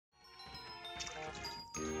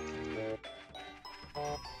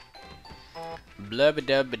blah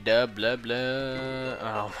blah blah blah blah.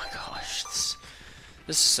 Oh my gosh, this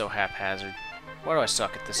is so haphazard. Why do I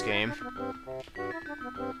suck at this game?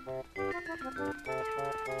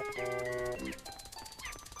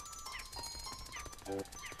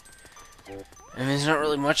 I mean, there's not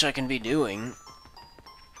really much I can be doing.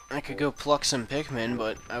 I could go pluck some Pikmin,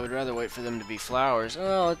 but I would rather wait for them to be flowers.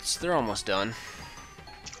 Oh, they're almost done.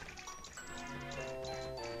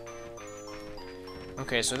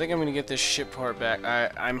 Okay, so I think I'm gonna get this ship part back.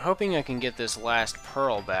 I'm hoping I can get this last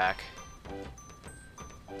pearl back.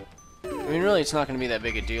 I mean, really, it's not gonna be that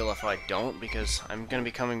big a deal if I don't, because I'm gonna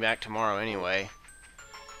be coming back tomorrow anyway.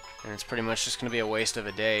 And it's pretty much just gonna be a waste of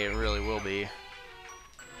a day. It really will be.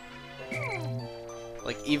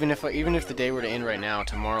 Like, even if the day were to end right now,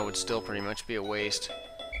 tomorrow would still pretty much be a waste.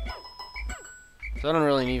 So I don't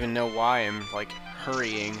really even know why I'm, like,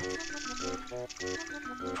 hurrying.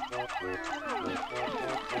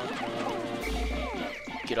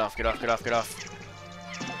 Get off, get off, get off, get off.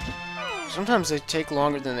 Sometimes they take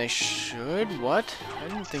longer than they should. What? I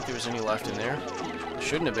didn't think there was any left in there.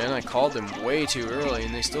 Shouldn't have been. I called them way too early,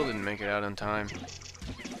 and they still didn't make it out on time.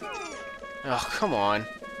 Oh, come on.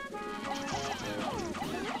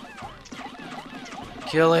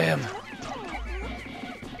 Kill him!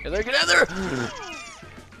 Get there, get out there!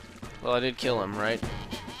 Well, I did kill him, right?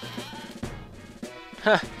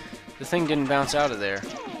 Huh! The thing didn't bounce out of there.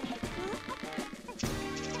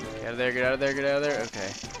 Get out of there, get out of there, get out of there.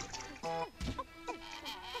 Okay.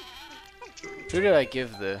 Who did I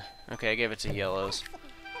give the... Okay, I gave it to yellows.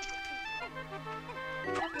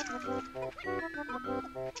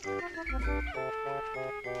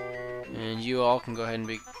 And you all can go ahead and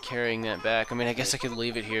be carrying that back. I mean, I guess I could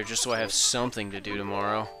leave it here just so I have something to do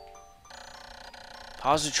tomorrow.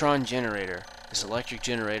 Positron generator. This electric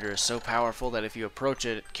generator is so powerful that if you approach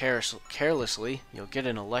it carelessly, you'll get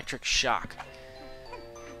an electric shock.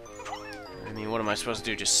 I mean, what am I supposed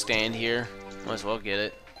to do? Just stand here? Might as well get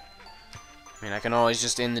it. I mean, I can always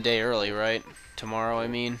just end the day early, right? Tomorrow, I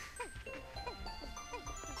mean.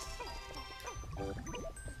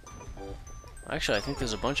 Actually, I think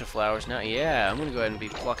there's a bunch of flowers now. Yeah, I'm gonna go ahead and be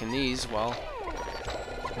plucking these while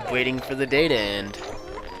waiting for the day to end.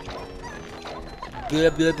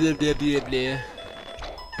 Blah, blah, blah, blah, blah, blah.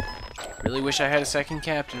 Really wish I had a second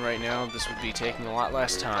captain right now. This would be taking a lot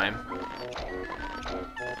less time.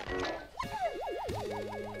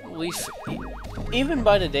 Leaf, even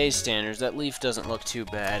by today's standards, that leaf doesn't look too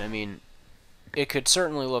bad. I mean, it could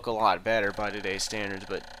certainly look a lot better by today's standards,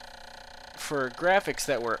 but for graphics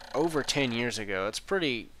that were over 10 years ago, it's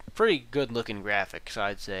pretty good looking graphics,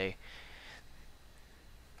 I'd say.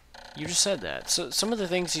 You just said that. So some of the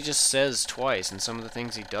things he just says twice, and some of the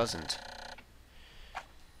things he doesn't.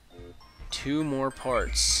 2 more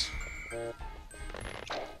parts.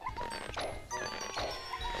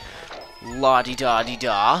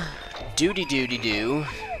 La-di-da-di-da. Doo-di-doo-di-doo.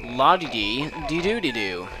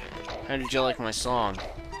 La-di-dee-dee-doo-di-doo. How did you like my song?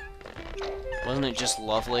 Wasn't it just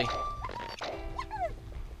lovely?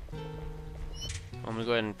 I'm gonna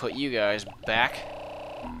go ahead and put you guys back.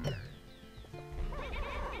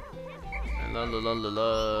 La la la la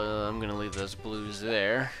la. I'm gonna leave those blues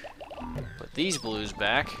there. Put these blues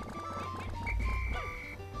back.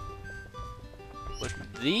 Put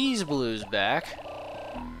these blues back.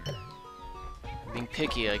 I'm being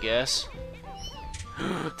picky, I guess.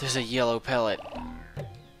 There's a yellow pellet.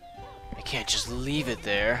 I can't just leave it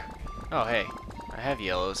there. Oh, hey. I have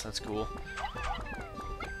yellows. That's cool.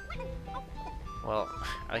 Well,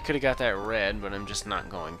 I could have got that red, but I'm just not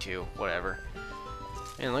going to. Whatever.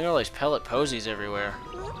 Man, look at all these pellet posies everywhere.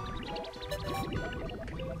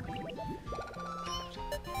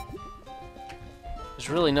 There's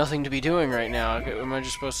really nothing to be doing right now. Am I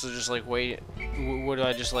just supposed to just, like, wait? Would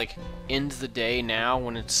I just, like, end the day now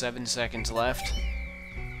when it's 7 seconds left?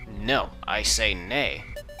 No, I say nay.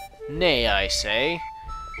 Nay, I say.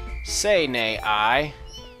 Say nay, I.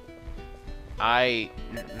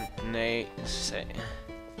 Nay, say.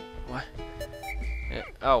 What?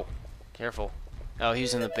 Oh, careful. Oh,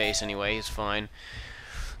 he's in the base anyway. He's fine.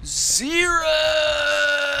 0!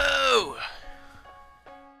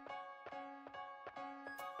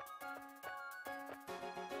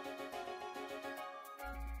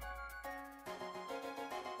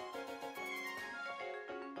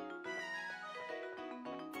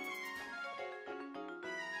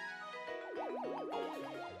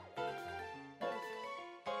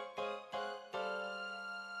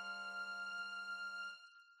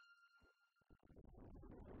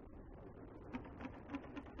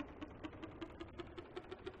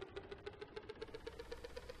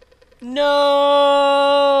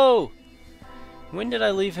 No! When did I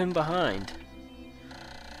leave him behind?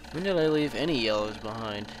 When did I leave any yellows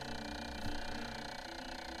behind?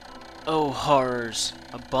 Oh, horrors!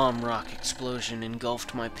 A bomb rock explosion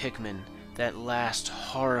engulfed my Pikmin. That last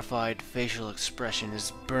horrified facial expression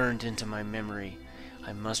is burned into my memory.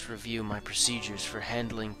 I must review my procedures for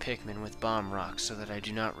handling Pikmin with bomb rocks so that I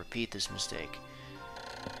do not repeat this mistake.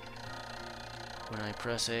 When I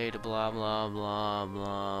press A to blah blah blah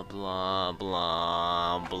blah blah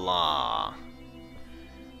blah blah.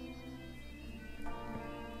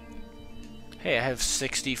 Hey, I have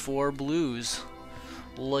 64 blues.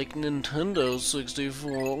 Like Nintendo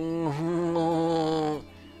 64.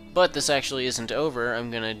 But this actually isn't over.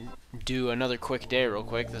 I'm gonna do another quick day real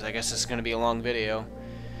quick, because I guess this is gonna be a long video.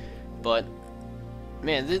 But,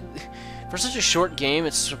 man, for such a short game,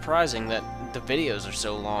 it's surprising that the videos are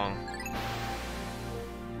so long.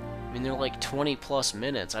 I mean, they're like 20 plus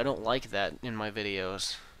minutes. I don't like that in my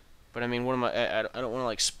videos. But I mean, what am I don't want to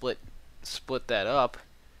like split that up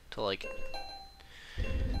to like.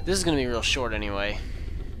 This is gonna be real short anyway.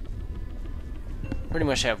 Pretty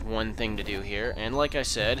much have one thing to do here, and like I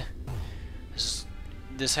said,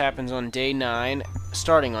 this happens on day 9,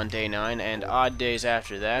 starting on day 9, and odd days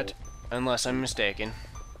after that, unless I'm mistaken,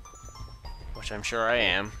 which I'm sure I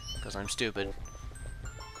am, because I'm stupid.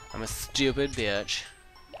 I'm a stupid bitch.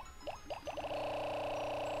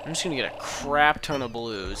 I'm just gonna get a crap ton of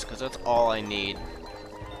blues, because that's all I need.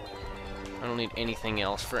 I don't need anything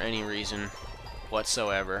else for any reason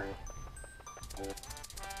whatsoever. I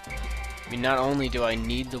mean, not only do I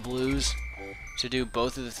need the blues to do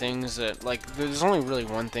both of the things that, like, there's only really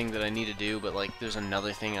one thing that I need to do, but, like, there's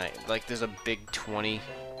another thing there's a big 20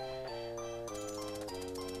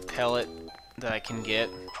 pellet that I can get,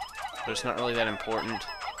 but it's not really that important.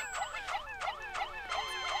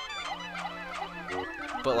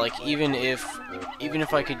 But, like, even if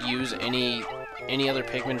I could use any other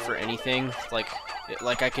Pikmin for anything, like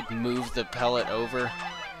I could move the pellet over,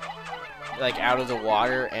 like, out of the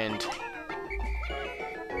water and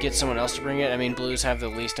get someone else to bring it. I mean, blues have the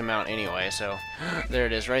least amount anyway, so there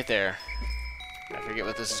it is right there. I forget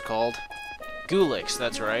what this is called. Goolix,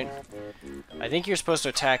 that's right. I think you're supposed to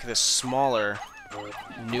attack this smaller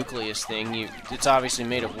nucleus thing. It's obviously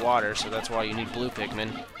made of water, so that's why you need blue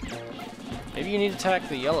Pikmin. Maybe you need to attack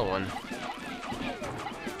the yellow one.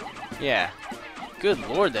 Yeah. Good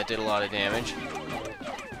lord, that did a lot of damage.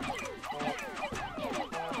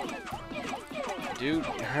 Dude,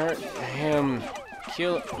 hurt him.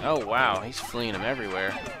 Kill. Oh wow, he's fleeing him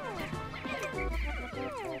everywhere.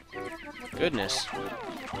 Goodness.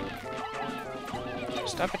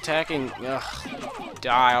 Stop attacking. Ugh.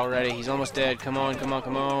 Die already. He's almost dead. Come on, come on,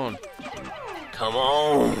 come on. Come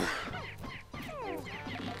on.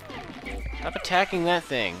 Stop attacking that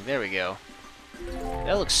thing. There we go.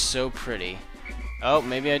 That looks so pretty. Oh,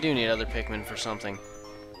 maybe I do need other Pikmin for something.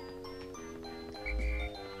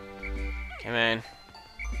 Come on.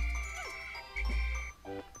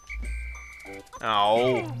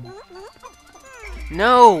 Oh.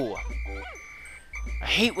 No! I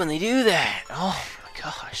hate when they do that. Oh my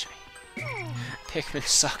gosh. Pikmin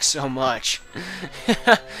suck so much.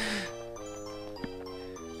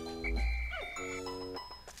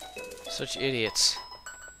 Such idiots.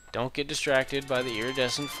 Don't get distracted by the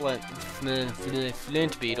iridescent flint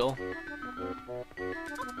beetle.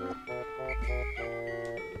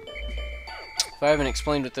 If I haven't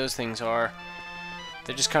explained what those things are,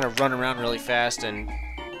 they just kind of run around really fast, and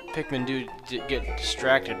Pikmin do get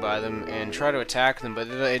distracted by them and try to attack them, but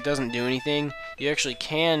it doesn't do anything. You actually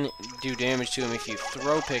can do damage to them if you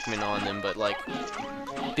throw Pikmin on them, but like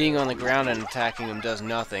being on the ground and attacking them does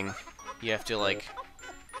nothing. You have to like,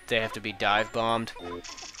 they have to be dive bombed,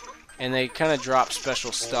 and they kind of drop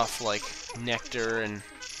special stuff like nectar and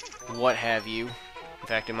what have you. In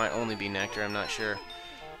fact, it might only be nectar, I'm not sure.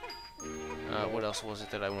 What else was it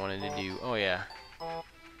that I wanted to do? Oh yeah.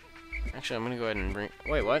 Actually, I'm gonna go ahead and bring.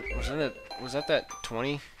 Wait, what? Was that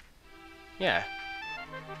 20? Yeah.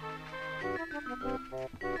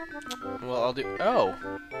 Well, I'll do. Oh,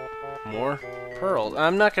 more pearls.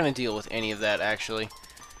 I'm not gonna deal with any of that actually,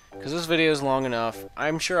 because this video is long enough.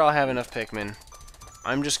 I'm sure I'll have enough Pikmin.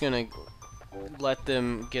 I'm just gonna let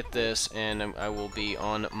them get this, and I will be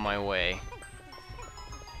on my way.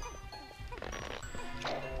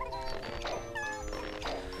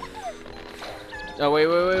 Oh, wait.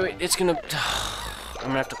 It's gonna... I'm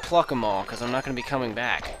gonna have to pluck them all, because I'm not gonna be coming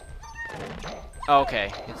back. Oh,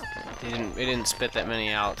 okay. It didn't spit that many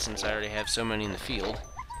out, since I already have so many in the field.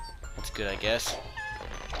 That's good, I guess.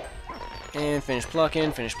 And finish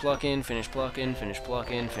plucking, finish plucking, finish plucking, finish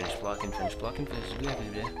plucking, finish plucking, finish plucking,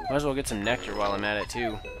 Might as well get some nectar while I'm at it,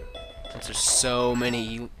 too. Since there's so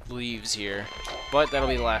many leaves here.